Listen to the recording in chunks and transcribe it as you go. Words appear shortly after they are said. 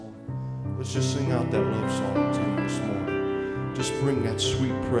Let's just sing out that love song to Him this morning. Just bring that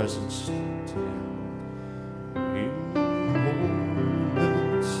sweet presence to Him. In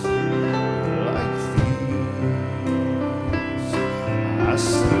moments like these, I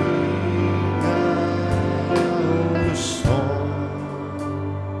sing out a song.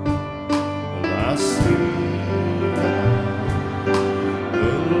 I sing out a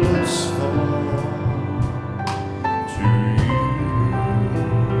love song to you.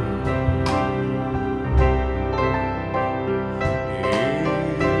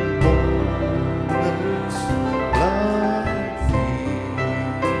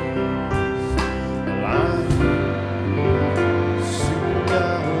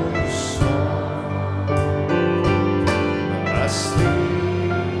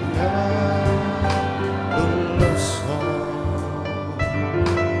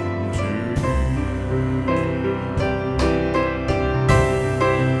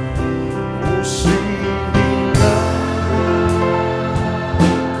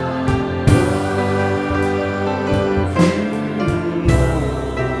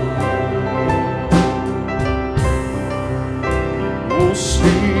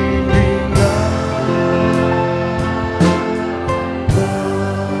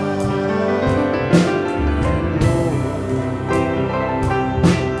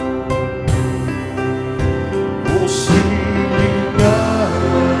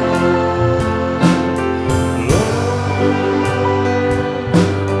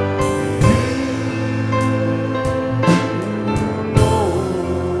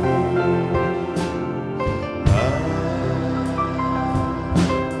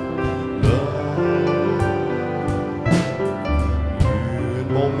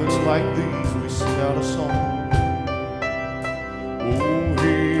 Like these, we sing out a song. Oh,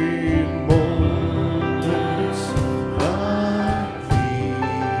 in moments like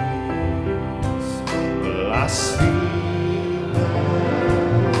these, well, I sing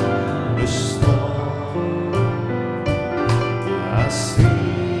out a song. I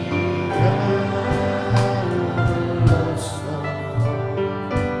sing out a love song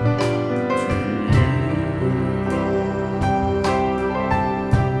to you.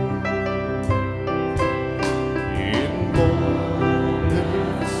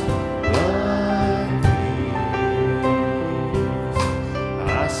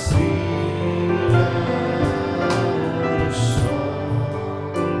 I see